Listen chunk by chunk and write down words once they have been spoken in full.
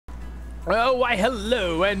Oh, why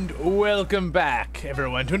hello and welcome back,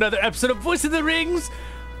 everyone, to another episode of Voice of the Rings.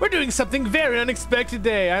 We're doing something very unexpected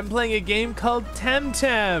today. I'm playing a game called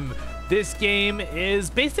TemTem. This game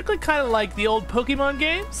is basically kind of like the old Pokemon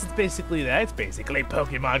games. It's basically that. It's basically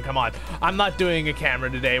Pokemon. Come on. I'm not doing a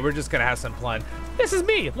camera today. We're just going to have some fun. This is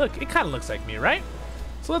me. Look, it kind of looks like me, right?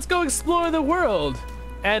 So let's go explore the world.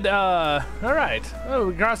 And, all right. Oh,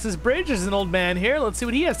 we cross this bridge. There's an old man here. Let's see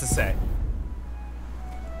what he has to say.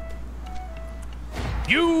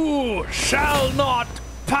 You shall not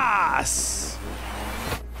pass.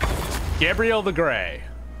 Gabriel the Grey.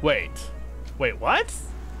 Wait, what?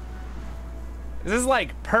 Is this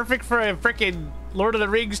like perfect for a freaking Lord of the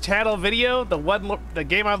Rings channel video? The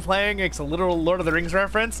game I'm playing makes a literal Lord of the Rings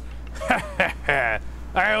reference? I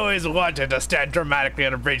always wanted to stand dramatically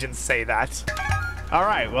on a bridge and say that. All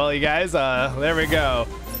right, well, you guys, there we go.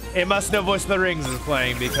 It must know Voice of the Rings is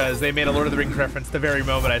playing because they made a Lord of the Rings reference the very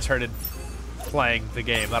moment I started playing the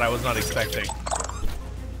game that I was not expecting.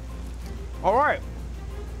 All right.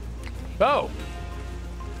 Oh,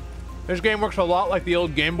 this game works a lot like the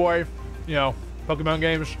old Game Boy, you know, Pokemon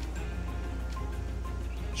games.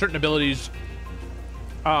 Certain abilities.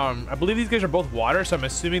 I believe these guys are both water, so I'm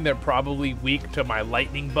assuming they're probably weak to my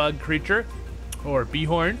lightning bug creature or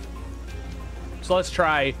Bihorn. So let's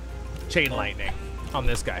try chain lightning on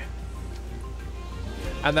this guy.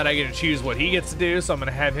 And then I get to choose what he gets to do, so I'm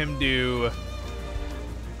gonna have him do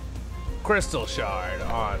Crystal Shard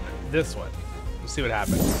on this one. Let's see what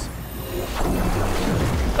happens.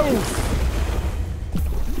 Oof.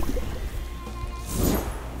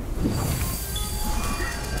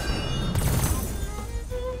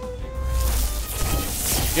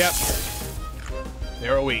 Yep.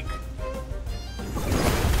 They're weak.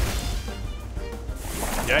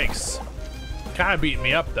 Yikes. Kind of beating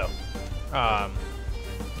me up though.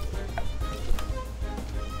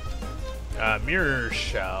 Mirror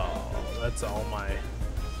Shell. That's all my.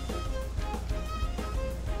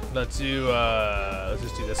 Let's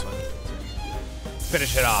just do this one. Let's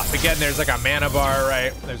finish it off. Again, there's like a mana bar,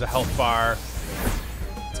 right? There's a health bar.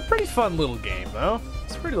 It's a pretty fun little game, though.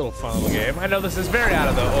 It's a pretty fun little game. I know this is very out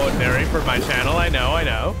of the ordinary for my channel. I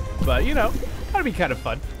know. But, you know, that'd be kind of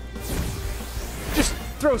fun. Just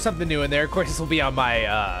throw something new in there. Of course, this will be on my,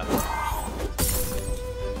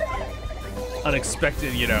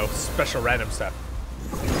 unexpected, you know, special random stuff.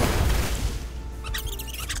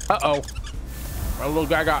 Uh-oh. My little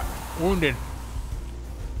guy got wounded.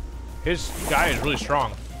 His guy is really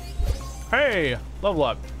strong. Hey, level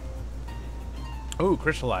up. Ooh,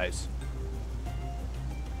 crystallize.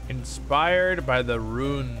 Inspired by the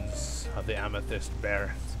runes of the Amethyst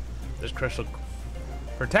Barrens. This crystal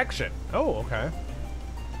protection. Oh, okay.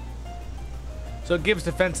 So it gives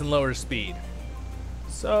defense and lowers speed.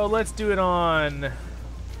 So let's do it on.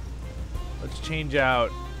 Let's change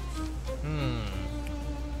out.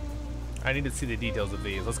 I need to see the details of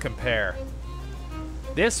these. Let's compare.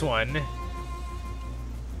 This one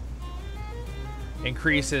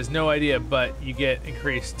increases, no idea, but you get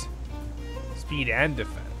increased speed and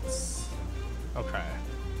defense. Okay.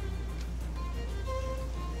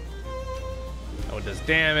 Oh, it does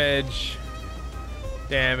damage.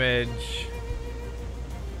 Damage.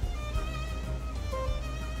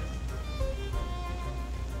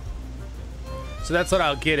 So that's what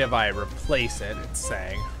I'll get if I replace it, it's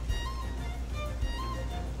saying.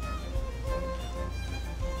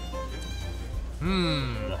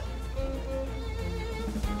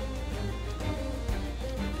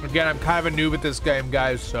 Again, I'm kind of a noob at this game,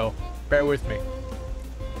 guys, so bear with me.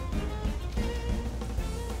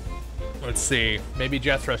 Let's see. Maybe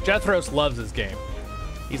Jethros. Jethros loves this game.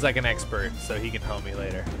 He's like an expert, so he can help me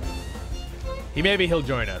later. Maybe he'll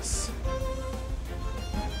join us.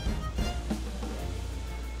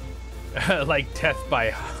 Like death by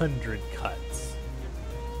 100 cuts.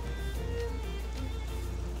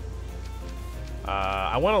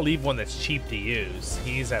 I want to leave one that's cheap to use.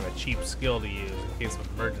 He needs to have a cheap skill to use in case of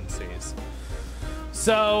emergencies.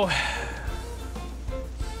 So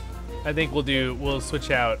I think we'll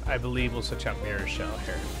switch out, I believe we'll switch out Mirror Shell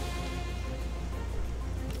here.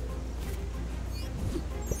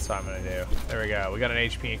 That's what I'm gonna do. There we go. We got an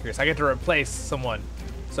HP increase. I get to replace someone.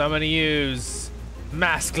 So I'm gonna use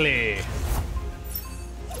Maskly.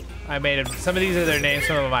 I made them. Some of these are their names,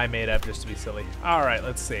 some of them I made up just to be silly. All right,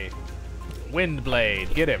 let's see.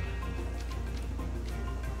 Windblade, get him.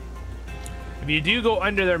 If you do go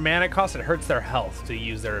under their mana cost, it hurts their health to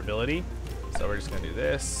use their ability. So we're just gonna do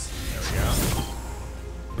this. There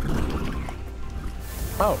we go.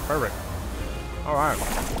 Oh, perfect. All right.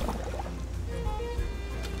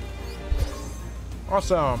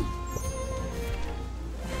 Awesome.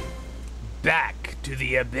 back to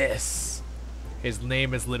the abyss. His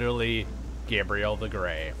name is literally Gabriel the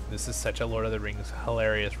Grey. This is such a Lord of the Rings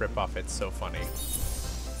hilarious ripoff. It's so funny.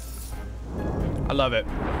 I love it.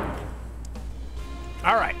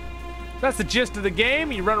 All right. That's the gist of the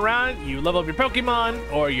game. You run around, you level up your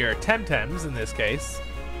Pokemon, or your TemTems in this case.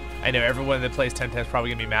 I know everyone that plays TemTem is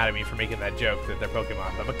probably gonna be mad at me for making that joke that they're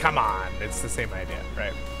Pokemon, but come on, it's the same idea,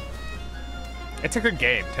 right? It's a good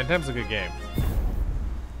game. TemTem's a good game.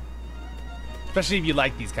 Especially if you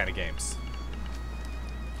like these kind of games.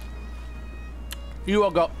 You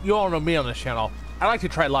all know me on this channel. I like to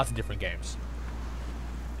try lots of different games.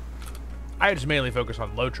 I just mainly focus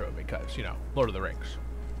on LOTR because, you know, Lord of the Rings.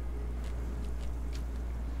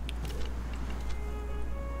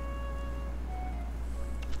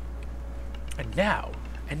 And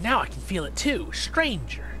now I can feel it too,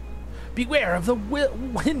 stranger. Beware of the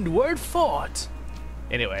windward fort.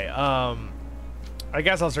 Anyway, I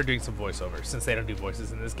guess I'll start doing some voiceovers since they don't do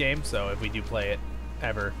voices in this game. So if we do play it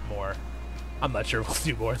ever more, I'm not sure we'll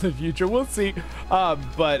do more in the future. We'll see.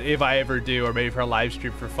 But if I ever do, or maybe for a live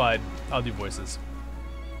stream for fun, I'll do voices.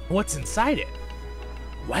 What's inside it?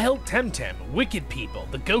 Wild TemTem, wicked people,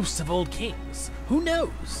 the ghosts of old kings. Who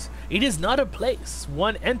knows? It is not a place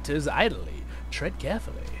one enters idly. Tread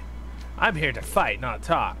carefully. I'm here to fight, not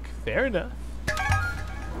talk. Fair enough.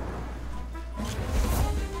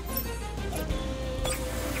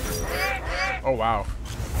 Oh, wow.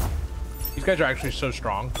 These guys are actually so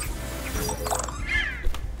strong.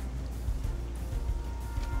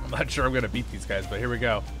 I'm not sure I'm going to beat these guys, but here we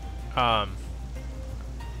go. Now,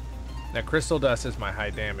 Crystal Dust is my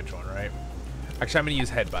high damage one, right? Actually, I'm going to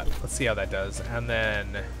use Headbutt. Let's see how that does. And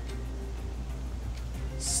then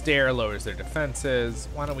Stare lowers their defenses.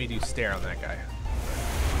 Why don't we do Stare on that guy?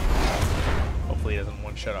 Hopefully he doesn't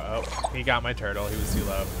one-shot. Oh, he got my turtle. He was too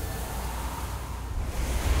low.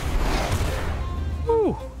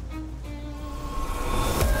 Woo!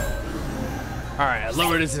 Alright, I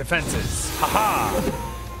lowered his defenses. Haha!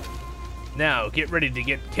 Now, get ready to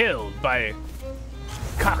get killed by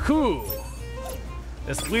Kaku!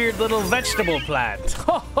 This weird little vegetable plant.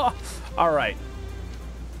 Alright.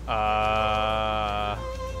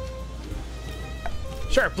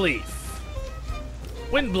 Sharp Leaf.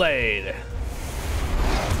 Windblade.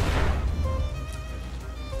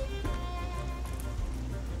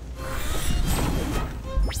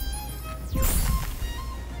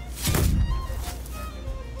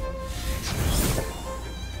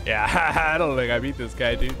 Yeah, I don't think I beat this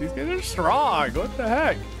guy, dude. These guys are strong. What the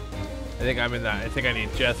heck? I think I'm in that. I think I need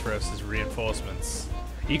Jethros as reinforcements.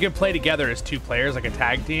 You can play together as 2 players, like a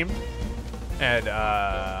tag team. And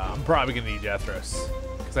I'm probably gonna need Jethros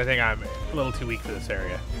because I think I'm a little too weak for this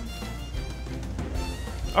area.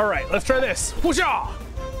 All right, let's try this. Whoosha!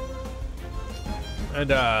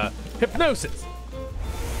 And hypnosis.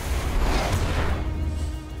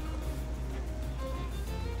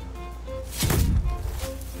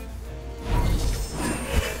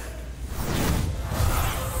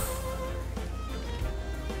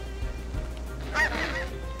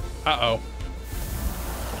 Uh-oh.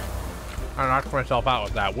 I knocked myself out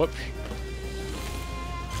with that. Whoops.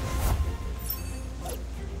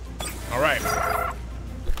 All right.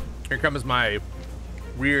 Here comes my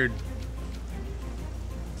weird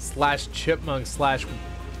slash chipmunk slash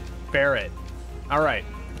ferret. All right.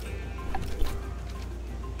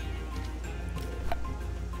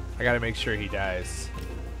 I gotta make sure he dies.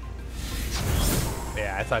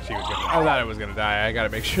 Yeah, I thought it was gonna die. I gotta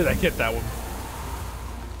make sure that I get that one.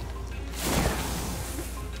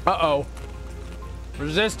 Uh-oh.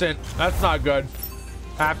 Resistant. That's not good.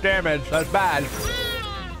 Half damage. That's bad.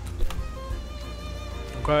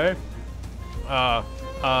 Okay.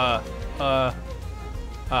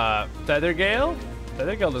 Feather Gale?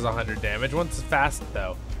 Feather Gale does 100 damage. One's fast,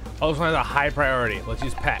 though. Oh, this one has a high priority. Let's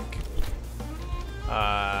use Peck.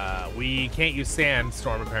 We can't use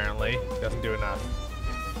Sandstorm, apparently. Doesn't do enough.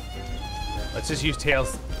 Let's just use Tail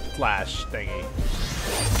Slash thingy.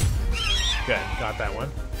 Good. Got that one.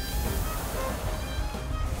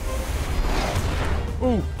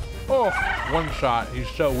 Ooh. Oh. One shot. He's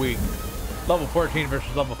so weak. Level 14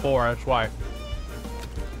 versus level 4. That's why.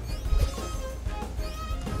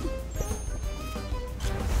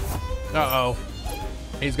 Uh-oh.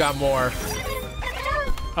 He's got more.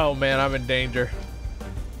 Oh, man. I'm in danger.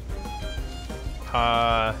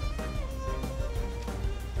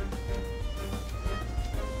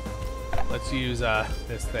 Let's use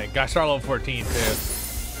this thing. Gosh, start level 14 too.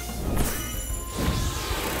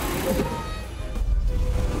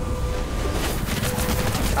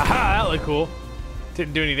 Aha, that looked cool.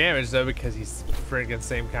 Didn't do any damage though because he's friggin'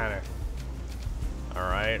 same kind of. All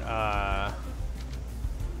right.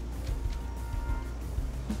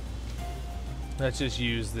 Let's just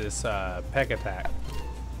use this peck attack.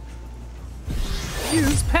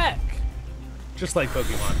 Use peck, just like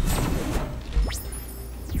Pokemon.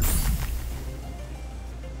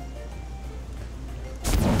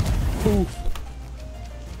 Oof.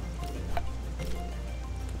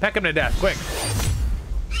 Peck him to death, quick.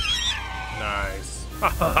 Nice.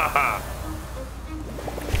 Huh.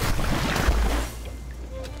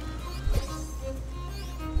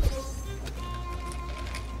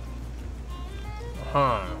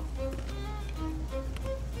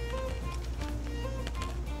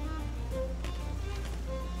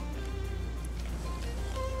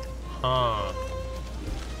 Huh.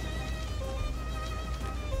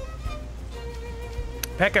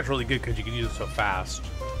 Peckat's really good because you can use it so fast.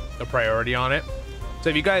 The priority on it. So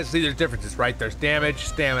if you guys see there's differences, right? There's damage,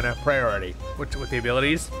 stamina, priority with the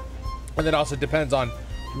abilities. And it also depends on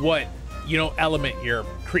what, you know, element your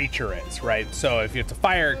creature is, right? So if it's a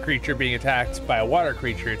fire creature being attacked by a water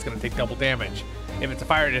creature, it's going to take double damage. If it's a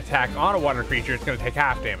fire attack on a water creature, it's going to take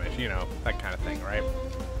half damage, you know, that kind of thing, right?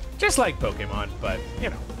 Just like Pokemon, but,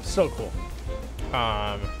 you know, so cool.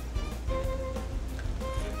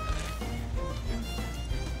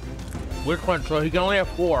 Which one? So he can only have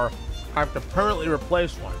 4. I have to permanently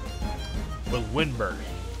replace one with Windburst.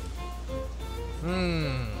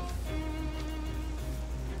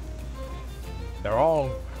 They're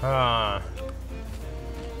all, I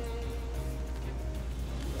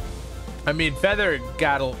mean, Feather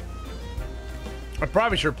Gattle, I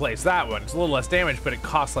probably should replace that one. It's a little less damage, but it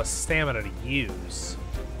costs less stamina to use.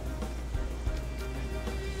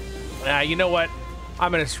 You know what?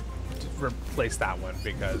 I'm gonna replace that one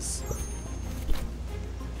because...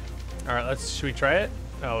 All right, should we try it?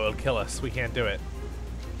 Oh, it'll kill us. We can't do it.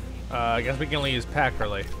 I guess we can only use Peck,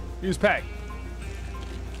 really. Use Peck.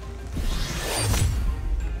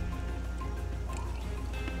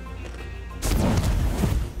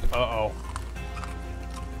 Uh-oh.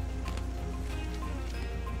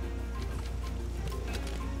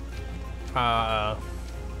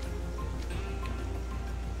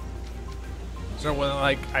 So when,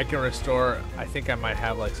 like, I can restore, I think I might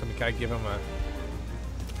have, like, something. Can I give him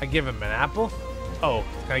I give him an apple? Oh,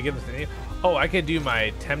 can I give this to? Oh, I could do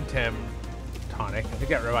my TemTem tonic. I think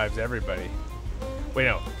that revives everybody. Wait,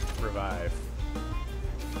 no. Revive.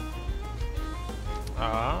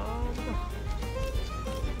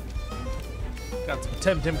 Got some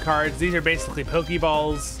TemTem cards. These are basically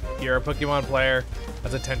Pokeballs. If you're a Pokemon player,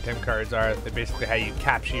 that's what TemTem cards are. They're basically how you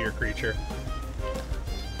capture your creature.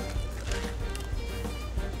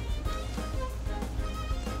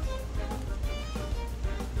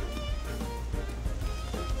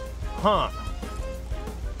 Huh.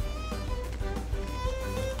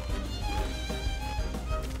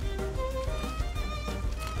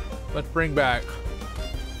 Let's bring back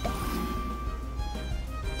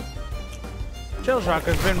Shell Shock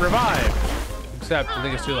has been revived. Except I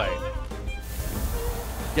think it's too late.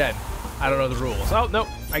 Again, I don't know the rules. Oh, nope.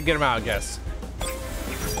 I can get him out, I guess.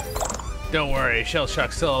 Don't worry, Shell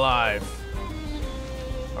Shock's still alive.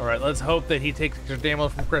 Alright, let's hope that he takes extra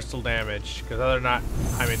damage from crystal damage, because other than that,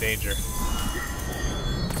 I'm in danger.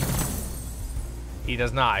 He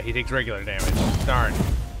does not. He takes regular damage. Darn.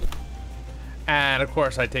 And, of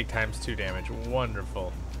course, I take ×2 damage.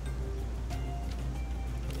 Wonderful.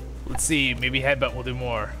 Let's see. Maybe Headbutt will do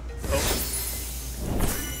more. Oh.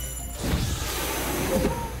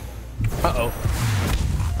 Uh-oh.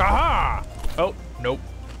 Aha! Oh, nope.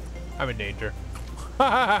 I'm in danger.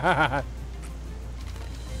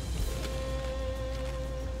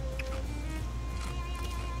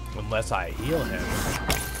 Unless I heal him.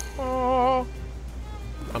 Oh.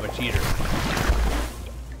 I'm a cheater.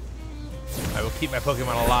 I will keep my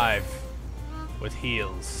Pokemon alive with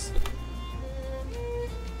heals.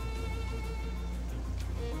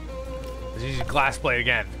 Let's use Glass Blade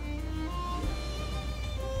again.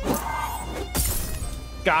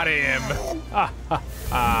 Got him! Ah, ha,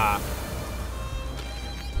 ha.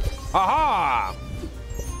 Aha!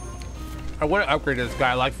 I want to upgrade this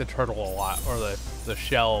guy. I like the turtle a lot, or the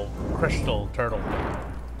shell crystal turtle.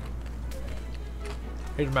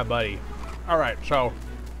 Here's my buddy. All right, so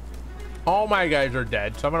all my guys are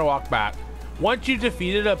dead, so I'm gonna walk back. Once you've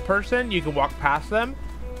defeated a person, you can walk past them,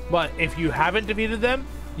 but if you haven't defeated them,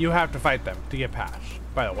 you have to fight them to get past,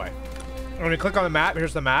 by the way. When you click on the map,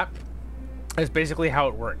 here's the map. It's basically how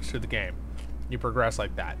it works through the game. You progress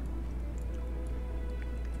like that.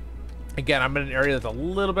 Again, I'm in an area that's a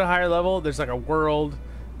little bit higher level. There's like a world.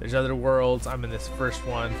 There's other worlds. I'm in this first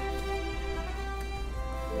one.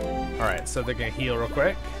 All right, so they're gonna heal real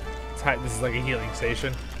quick. This is like a healing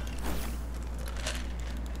station.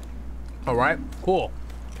 All right, cool.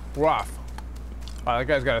 We're off. Wow, that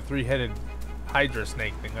guy's got a 3-headed Hydra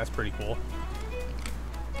snake thing. That's pretty cool.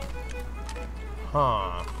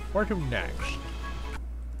 Huh. Where to next?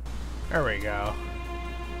 There we go.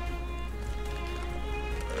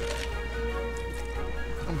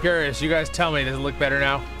 I'm curious. You guys tell me, does it look better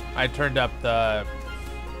now? I turned up the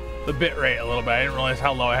bit rate a little bit. I didn't realize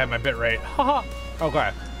how low I had my bit rate. Haha.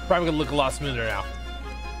 Okay. Probably gonna look a lot smoother now.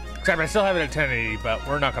 Except I still have it at 1080, but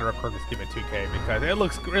we're not gonna record this game at 2K because it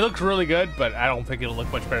looks really good, but I don't think it'll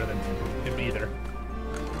look much better than him either.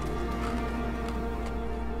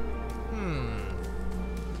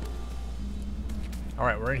 All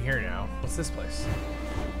right, we're in here now. What's this place?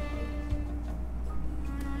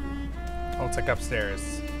 Oh, it's like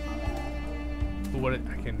upstairs. What I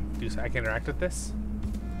can do? I can interact with this.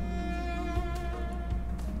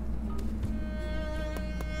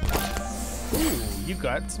 Ooh, you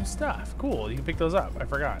got some stuff. Cool. You can pick those up. I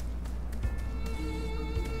forgot.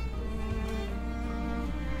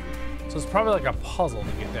 So it's probably like a puzzle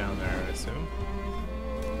to get down there, I assume.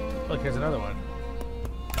 Look, here's another one.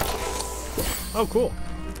 Oh, cool.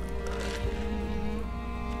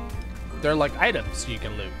 They're like items you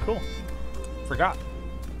can loot. Cool. Forgot.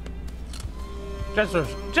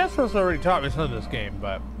 Jethros already taught me some of this game,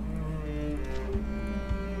 but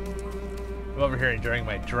I'm over here enjoying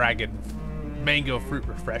my dragon mango fruit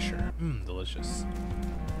refresher. Mmm, delicious.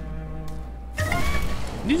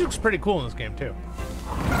 Music's pretty cool in this game too.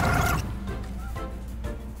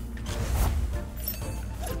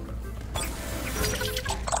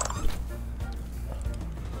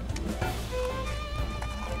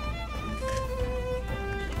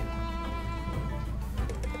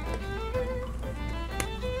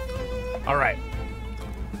 All right.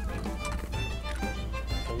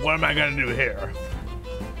 What am I gonna do here?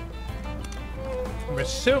 I'm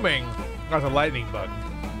assuming that's a lightning bug.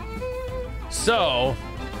 So,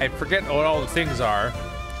 I forget what all the things are,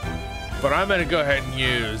 but I'm gonna go ahead and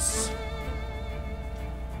use...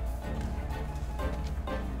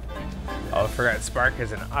 Oh, I forgot Spark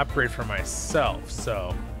is an upgrade for myself,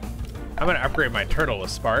 so I'm gonna upgrade my turtle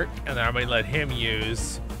with Spark, and then I'm gonna let him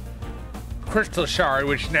use Crystal Shard,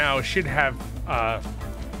 which now should have,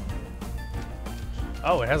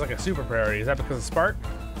 oh, it has like a super priority. Is that because of Spark?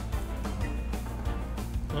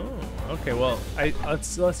 Oh, okay. Well,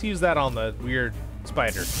 let's use that on the weird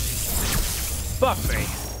spider. Buff me,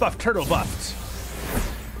 buff turtle buffed.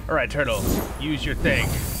 All right, turtle, use your thing.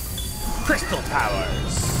 Crystal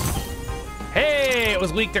powers. Hey, it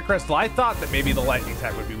was weak to crystal. I thought that maybe the lightning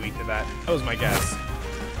attack would be weak to that. That was my guess.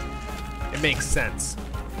 It makes sense.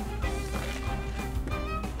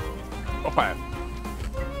 Okay.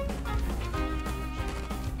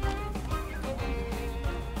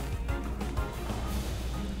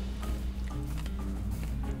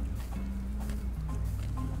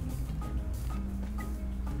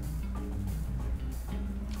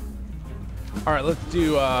 All right, let's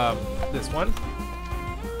do this one,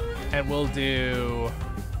 and we'll do.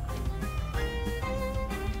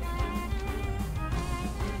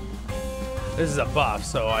 This is a buff,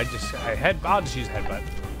 so I'll just use headbutt.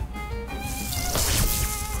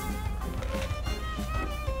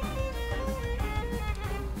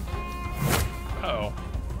 Uh-oh.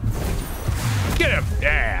 Get him!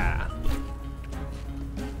 Yeah!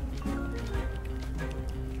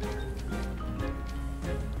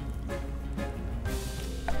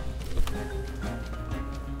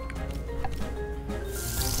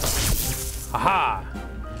 Aha!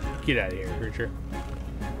 Get out of here, creature.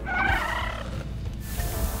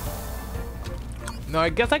 No, I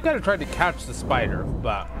guess I could have tried to catch the spider,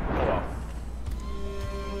 but oh well.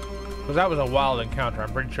 Because that was a wild encounter.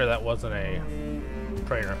 I'm pretty sure that wasn't a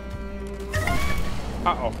trainer.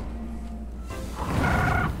 Uh-oh.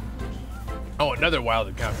 Oh, another wild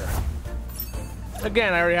encounter.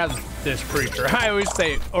 Again, I already have this creature. I always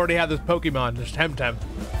say, already have this Pokemon, this TemTem.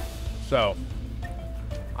 So,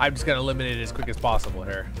 I'm just going to eliminate it as quick as possible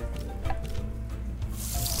here.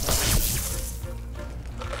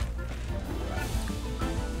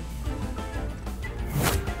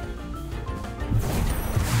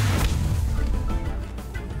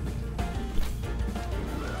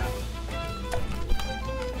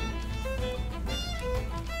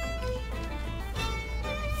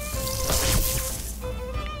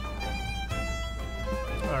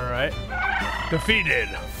 Alright. Defeated.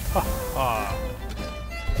 Ha ha.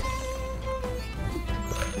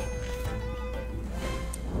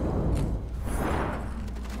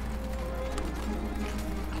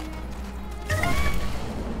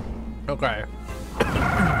 Okay.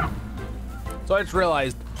 So I just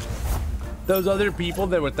realized those other people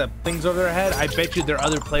that with the things over their head, I bet you there are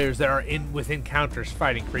other players that are within counters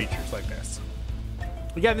fighting creatures like this.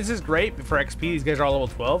 Again, this is great for XP. These guys are all level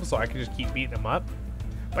 12, so I can just keep beating them up.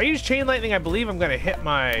 If I use Chain Lightning, I believe I'm gonna hit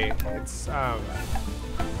my. I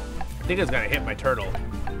think it's gonna hit my turtle.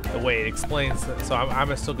 The way it explains it, so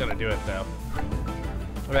I'm still gonna do it though.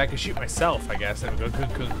 I mean, I can shoot myself, I guess, and go cook,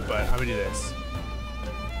 but I'm gonna do this.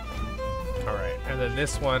 All right, and then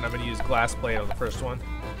this one, I'm gonna use Glass Blade on the first one.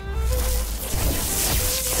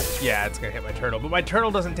 Yeah, it's gonna hit my turtle, but my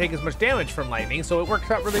turtle doesn't take as much damage from lightning, so it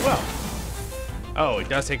works out really well. Oh, it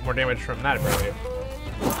does take more damage from that ability.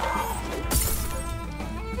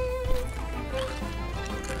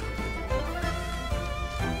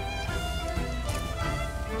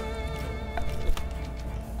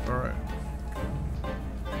 Alright.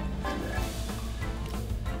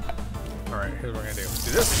 Alright, here's what we're gonna do.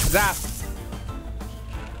 Do this, zap!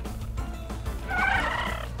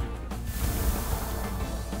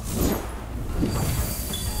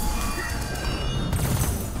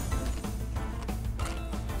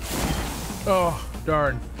 Oh,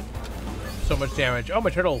 darn. So much damage. Oh, my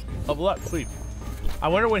turtle level up. Sweet. I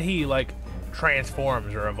wonder when he, like,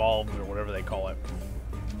 transforms or evolves or whatever they call it.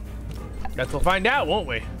 Guess we'll find out, won't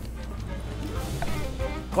we?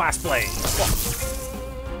 Glass Blade.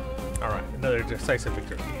 Alright, another decisive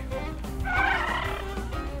victory.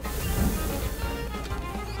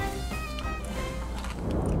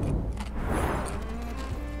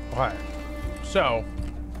 Alright. So...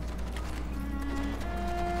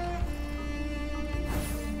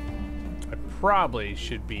 probably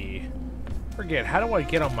should be. Forget, how do I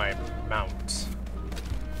get on my mount?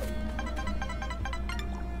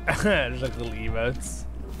 There's like little emotes.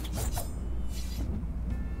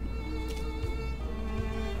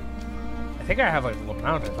 I think I have like a little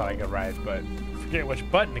mount I thought I could ride, but I forget which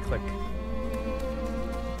button to click.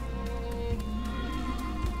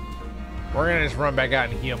 We're gonna just run back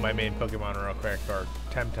out and heal my main Pokemon real quick, or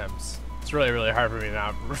TemTems. It's really, really hard for me to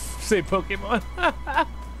not say Pokemon.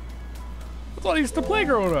 That's all I used to play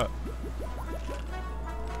growing up.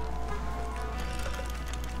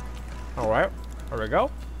 Alright, here we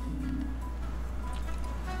go.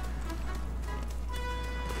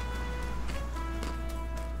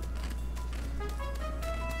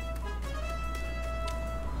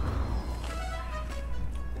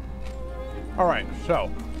 Alright,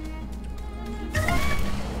 so.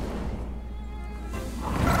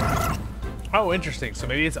 Oh, interesting. So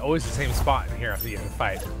maybe it's always the same spot in here after you have to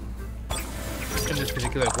fight. In this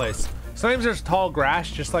particular place. Sometimes there's tall grass,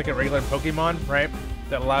 just like a regular Pokemon, right?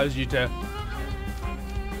 That allows you to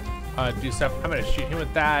do stuff. I'm gonna shoot him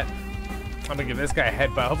with that. I'm gonna give this guy a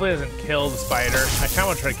headbutt. Hopefully it doesn't kill the spider. I kinda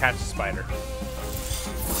wanna try to catch the spider.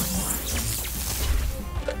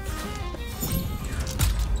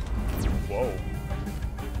 Whoa.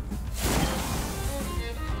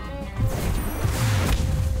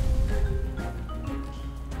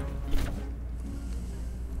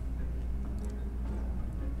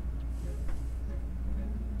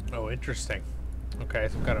 Interesting. Okay,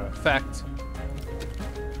 some kind of effect.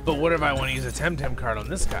 But what if I want to use a TemTem card on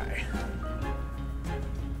this guy?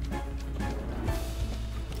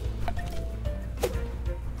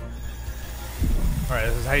 Alright,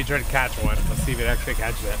 this is how you try to catch one. Let's see if it actually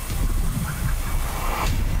catches it.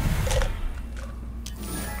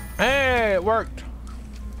 Hey, it worked!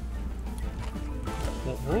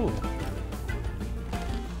 Ooh.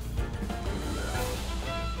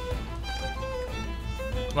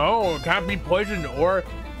 Oh, it can't be poisoned or...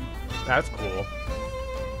 That's cool.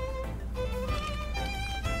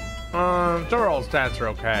 Overall stats are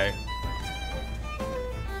okay.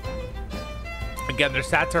 Again, their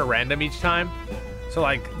stats are random each time. So,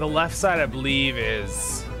 like, the left side, I believe,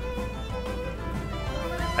 is...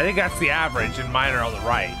 I think that's the average, and mine are on the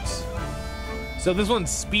right. So this one's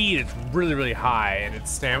speed, it's really, really high, and it's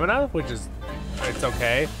stamina, which is... It's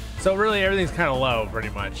okay. So really, everything's kind of low, pretty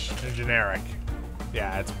much. They're generic.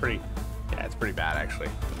 Yeah, it's pretty bad, actually.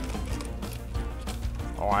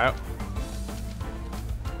 All right.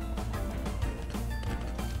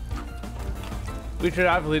 We should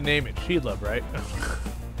obviously name it Sheila, right?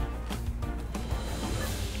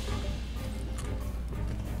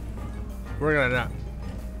 We're gonna not.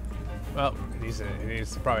 Well, it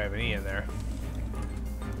needs to probably have an E in there.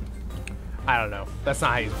 I don't know. That's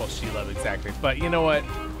not how you spell Sheila exactly, but you know what?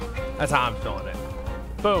 That's how I'm feeling it.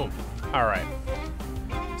 Boom. All right.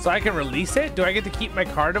 So I can release it? Do I get to keep my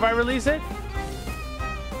card if I release it?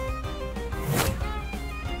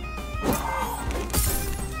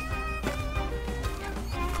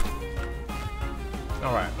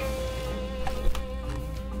 All right.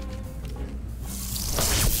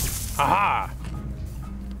 Aha!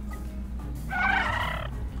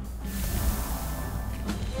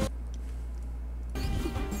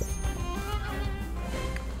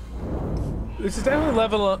 This is definitely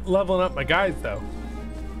leveling up my guys, though.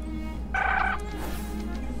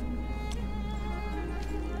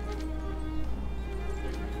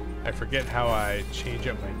 I forget how I change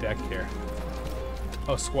up my deck here.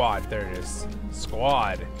 Oh, squad. There it is.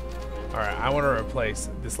 Squad. All right, I want to replace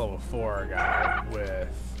this level 4 guy with...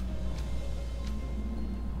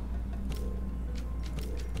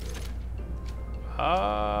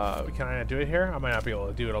 can I not do it here? I might not be able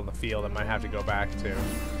to do it on the field. I might have to go back to...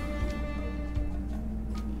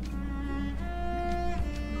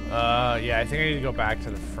 yeah, I think I need to go back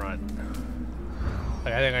to the front.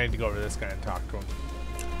 Like, I think I need to go over to this guy and talk to him.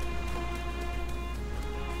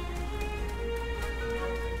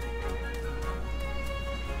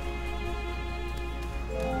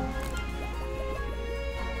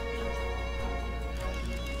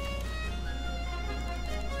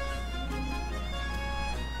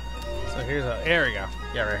 So here's a, there we go.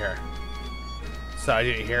 Yeah, right here. So I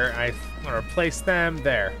did it here. I'm gonna replace them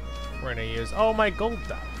there. We're gonna use, oh, my gold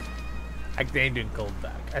duck. I named it gold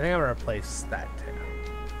duck. I think I'm gonna replace that too.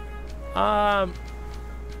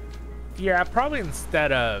 Yeah, probably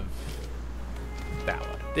instead of that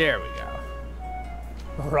one. There we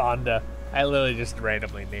go. Rhonda. I literally just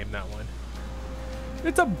randomly named that one.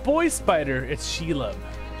 It's a boy spider. It's Sheila,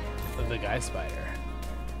 the guy spider.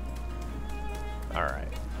 All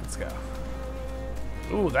right, let's go.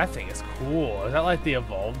 Ooh, that thing is cool. Is that like the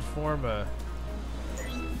evolved form of...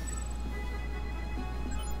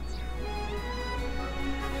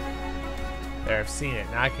 There, I've seen it.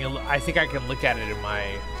 Now I can. I think I can look at it in my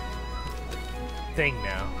thing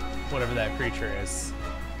now. Whatever that creature is.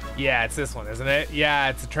 Yeah, it's this one, isn't it? Yeah,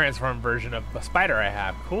 it's a transformed version of the spider I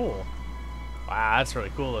have. Cool. Wow, that's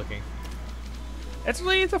really cool looking. It's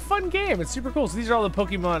a fun game. It's super cool. So these are all the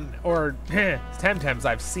Pokemon or TemTems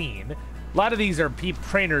I've seen. A lot of these are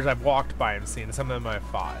trainers I've walked by and seen. Some of them I've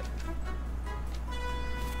fought.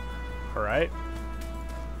 All right,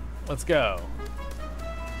 let's go.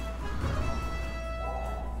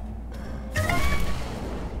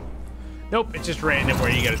 Nope, it's just random where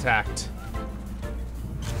you get attacked.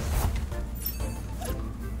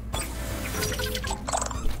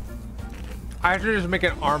 I have to just make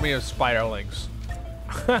an army of spiderlings.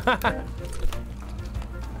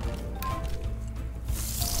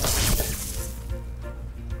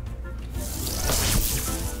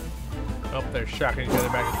 Oh, they're shocking each other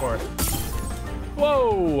back and forth.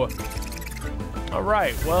 Whoa! All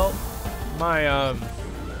right, well, my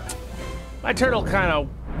turtle kind of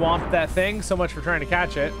whomped that thing. So much for trying to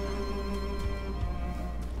catch it.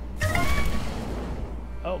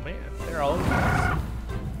 Oh man, they're all over the place.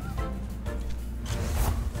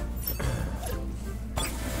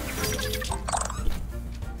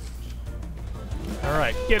 All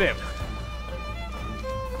right, get him.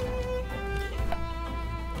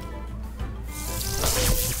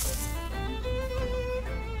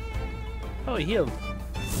 Oh, he healed.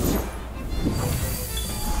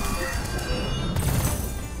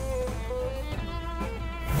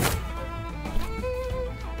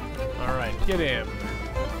 All right, get him.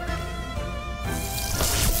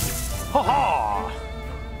 Ha ha!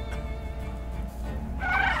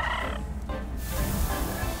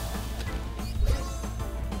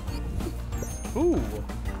 Ooh,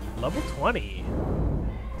 level 20.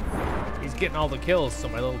 He's getting all the kills, so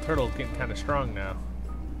my little turtle's getting kind of strong now.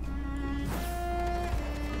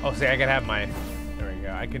 Oh, see, I can have my... There we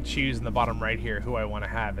go. I can choose in the bottom right here who I want to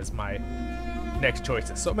have as my next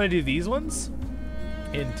choices. So I'm going to do these ones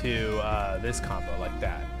into this combo like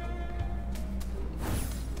that.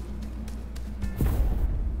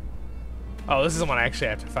 Oh, this is the one I actually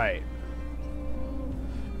have to fight.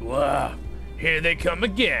 Whoa, here they come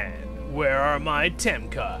again. Where are my Tem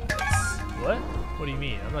cards? What? What do you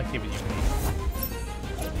mean? I'm not giving you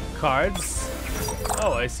any cards.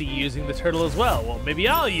 Oh, I see you using the turtle as well. Well, maybe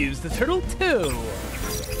I'll use the turtle too.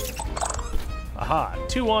 Aha,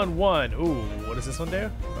 2-on-1. Ooh, what does this one do?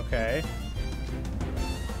 Okay.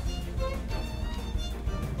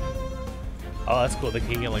 Oh, that's cool. The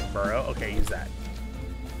king can like burrow. Okay, use that.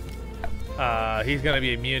 He's gonna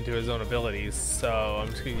be immune to his own abilities, so I'm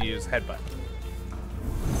just gonna use headbutt.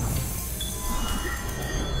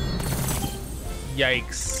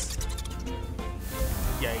 Yikes.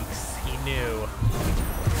 Yikes, he knew.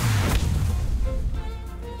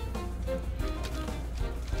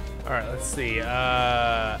 Alright, let's see.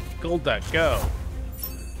 Golduck, go.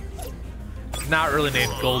 Not really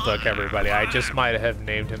named Golduck, everybody. I just might have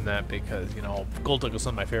named him that because, you know, Golduck was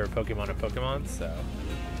one of my favorite Pokemon in Pokemon, so.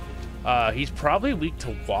 He's probably weak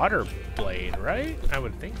to Water Blade, right? I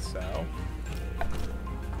would think so.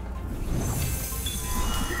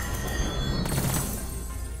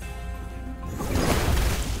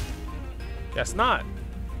 Guess not.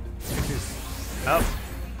 Oh,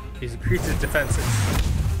 he's increased his defenses.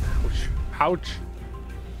 Ouch. Ouch.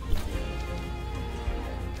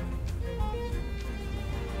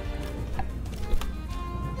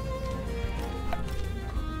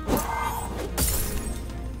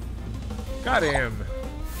 Got him.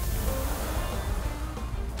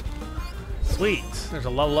 Sweet. There's a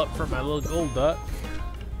level up for my little gold duck.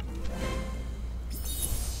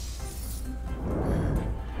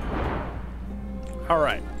 All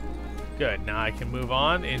right. Good. Now I can move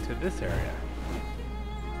on into this area.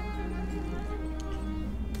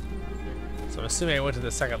 So I'm assuming I went to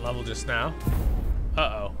the second level just now.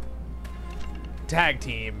 Uh-oh. Tag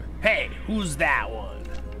team. Hey, who's that one?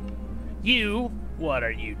 You? What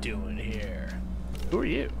are you doing here? Who are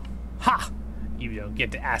you? Ha! You don't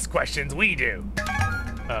get to ask questions, we do.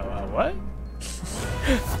 What?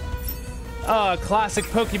 Classic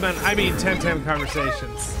Pokemon, I mean TemTem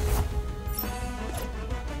conversations.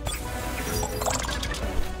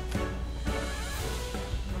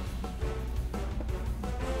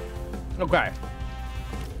 Okay.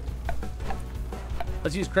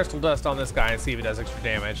 Let's use Crystal Dust on this guy and see if it does extra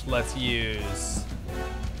damage. Let's use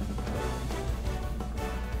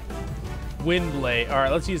Wind Blade. All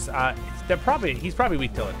right, let's use. He's probably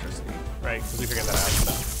weak to electricity, right? Because we figured that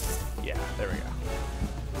out. Yeah, there we go.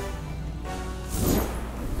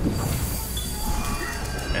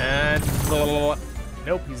 And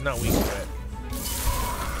nope, he's not weak to it.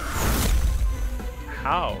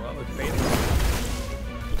 How? That looks painful.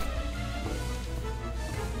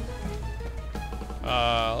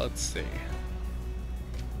 Let's see.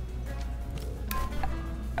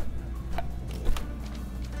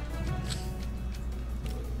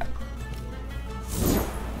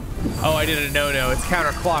 Oh, I did a no-no. It's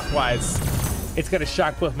counterclockwise. It's gonna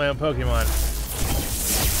shock both my own Pokemon.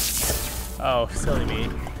 Oh, silly me.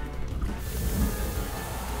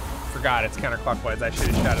 Forgot it's counterclockwise. I should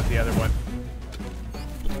have shot at the other one.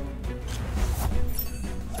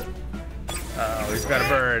 Uh-oh, he's got a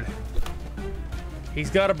bird. He's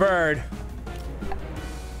got a bird.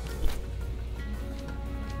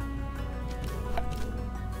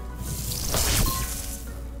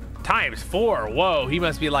 ×4. Whoa, he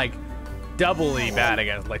must be like doubly bad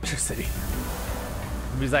against electricity.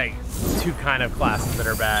 He's like two kind of classes that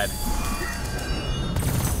are bad.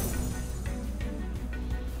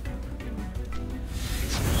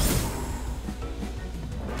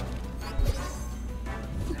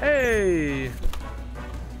 Hey,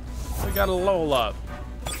 we got a lull up.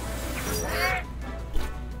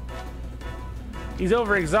 He's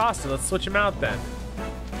overexhausted. Let's switch him out then.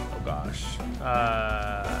 Oh gosh.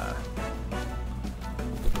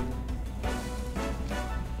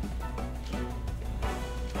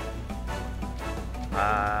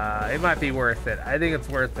 It might be worth it. I think it's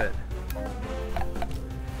worth it.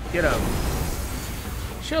 Get him.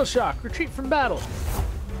 Shell Shock. Retreat from battle.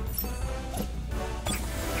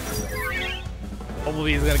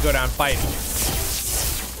 Bumblebee is gonna go down fighting.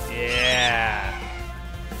 Yeah.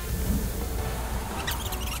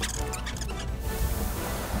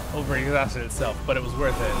 Overexhausted itself, but it was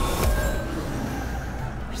worth it.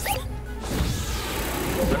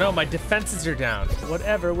 Oh no, my defenses are down.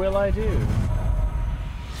 Whatever will I do?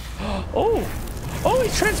 Oh! Oh,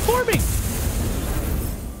 he's transforming!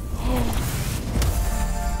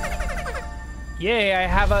 Yay, I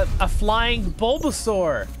have a flying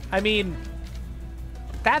Bulbasaur. I mean,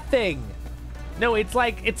 that thing. No, it's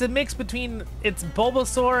like, it's a mix between, it's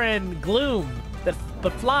Bulbasaur and Gloom that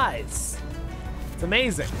flies. It's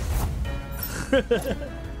amazing.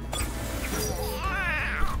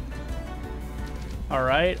 All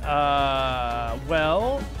right,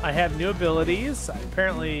 well, I have new abilities.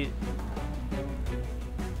 Apparently,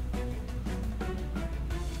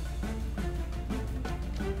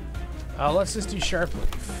 let's just do Sharp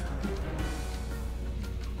Leaf.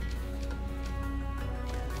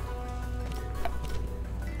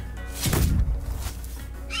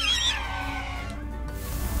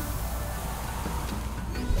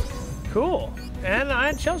 Cool, and I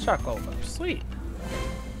had Shell Shock leveled up. Sweet.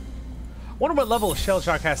 Wonder what level Shell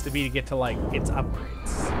Shock has to be to get to like its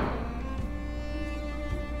upgrades.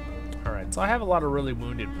 All right, so I have a lot of really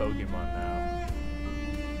wounded Pokemon now.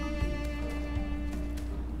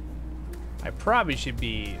 I probably should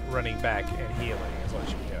be running back and healing is what I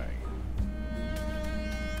should be doing.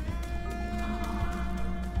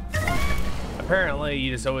 Apparently,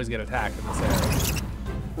 you just always get attacked in this area.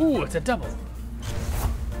 Ooh, it's a double.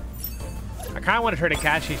 kind of want to try to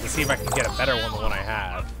catch these to see if I can get a better one than the one I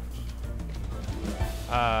have.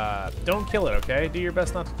 Don't kill it, okay? Do your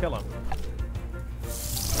best not to kill him.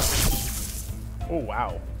 Oh,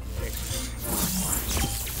 wow.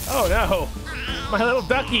 Oh, no. My little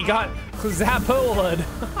ducky got zappoed.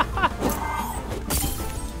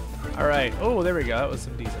 All right. Oh, there we go. That was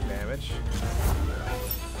some decent damage.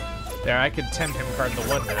 There, I could TemTem card the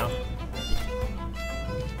 1 now.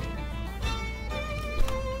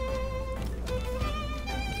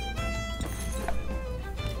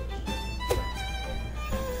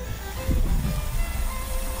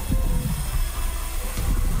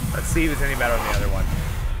 Let's see if it's any better than the other one.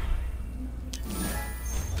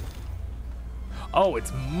 Oh,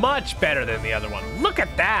 it's much better than the other one. Look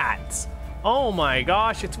at that. Oh my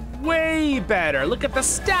gosh, it's way better. Look at the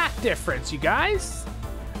stat difference, you guys.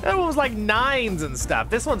 That one was like 9s and stuff.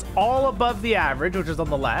 This one's all above the average, which is on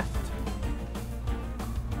the left.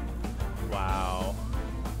 Wow.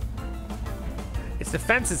 Its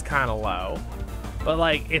defense is kind of low, but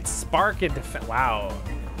like its spark and defense. Wow.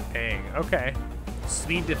 Dang. Okay.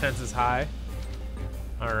 Speed defense is high.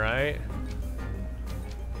 All right.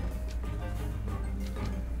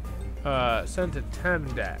 Sent to Tem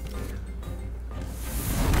deck.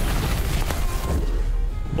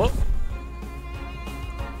 Whoop.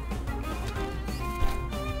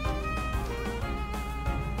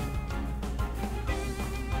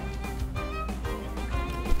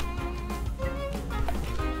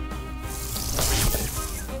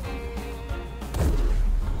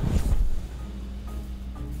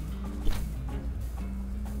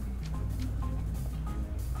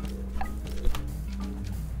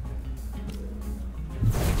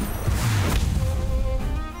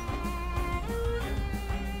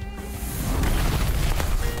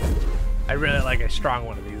 I really like a strong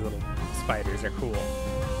one of these little spiders. They're cool.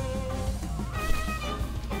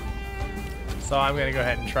 So I'm gonna go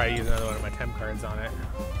ahead and try to use another one of my Tem cards on it.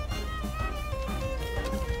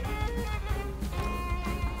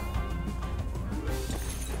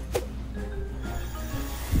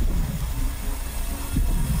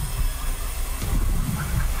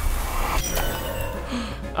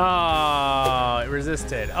 Oh, it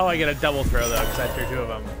resisted. Oh, I get a double throw though because I threw 2 of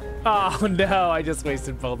them. Oh no, I just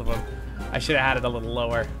wasted both of them. I should have had it a little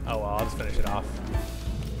lower. Oh well, I'll just finish it off.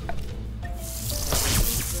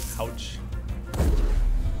 Ouch.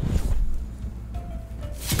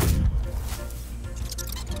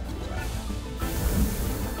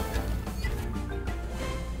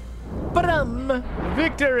 Ba-dum!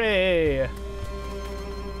 Victory!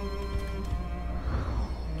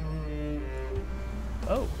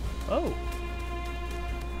 Oh, oh.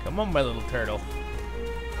 Come on, my little turtle.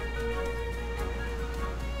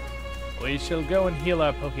 We shall go and heal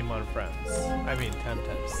our Pokemon friends. I mean,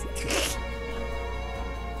 TemTems.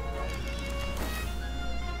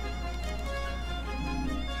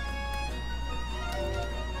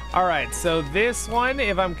 All right, so this one,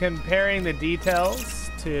 if I'm comparing the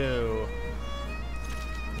details to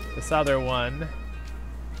this other one,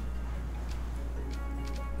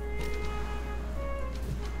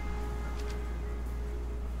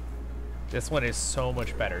 this one is so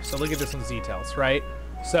much better. So look at this one's details, right?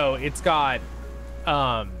 So it's got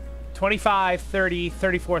 25, 30,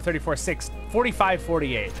 34, 34, 6, 45,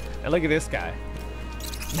 48. And look at this guy.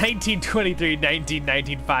 19, 23, 19,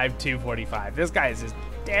 19, 5, 2, 45. This guy is just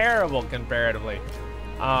terrible comparatively.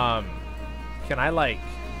 Can I like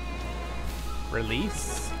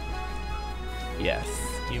release? Yes,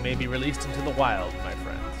 you may be released into the wild, my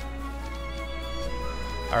friend.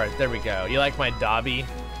 All right, there we go. You like my Dobby?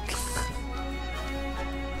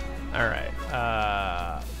 All right,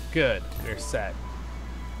 good, we're set.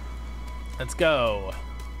 Let's go,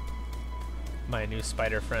 my new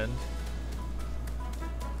spider friend.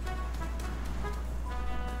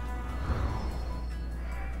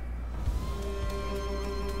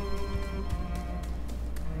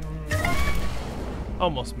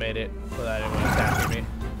 Almost made it without anyone attacking me.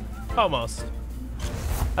 Almost.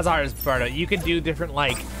 That's hard as part of it. You can do different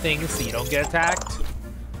like things so you don't get attacked,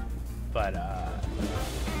 but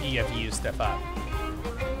you have to use stuff up.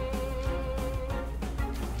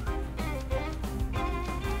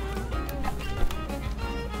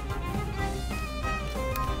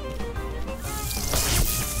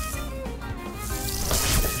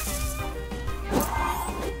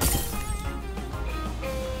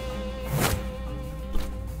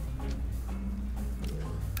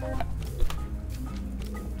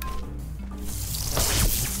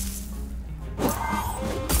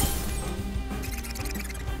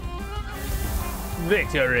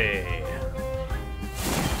 Victory!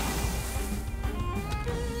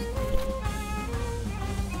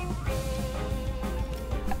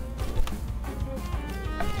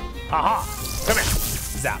 Aha! Come here.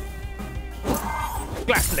 Zap.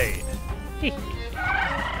 Glass blade.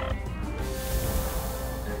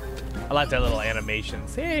 I like that little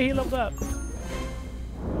animations. Hey, he leveled up.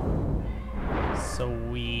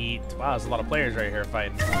 Sweet. Wow, there's a lot of players right here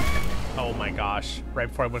fighting. Oh my gosh. Right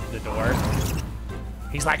before I went to the door.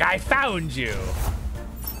 He's like, I found you.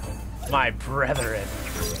 My brethren.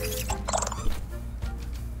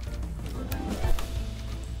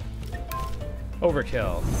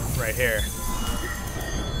 Overkill. Right here.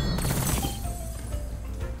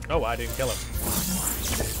 Oh, I didn't kill him.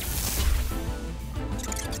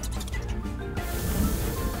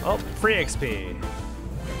 Oh, free XP.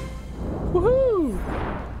 Woohoo!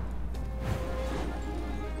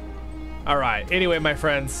 All right, anyway, my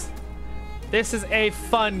friends, this is a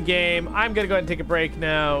fun game. I'm gonna go ahead and take a break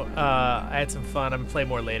now. I had some fun. I'm gonna play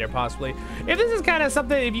more later, possibly. If this is kind of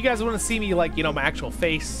something, if you guys want to see me, like, you know, my actual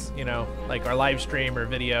face, you know, like our live stream or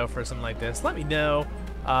video for something like this, let me know.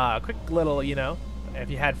 Quick little, you know, if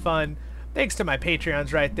you had fun. Thanks to my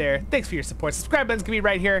Patreons right there. Thanks for your support. Subscribe button's gonna be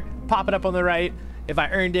right here. Pop it up on the right if I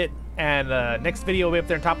earned it. And next video will be up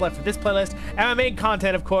there in top left for this playlist. And my main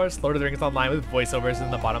content, of course, Lord of the Rings Online with voiceovers in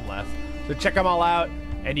the bottom left. So check them all out.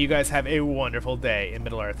 And you guys have a wonderful day in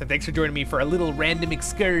Middle-earth. And thanks for joining me for a little random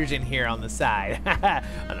excursion here on the side.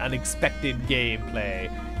 An unexpected gameplay.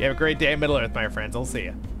 You have a great day in Middle-earth, my friends. I'll see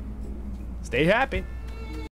you. Stay happy.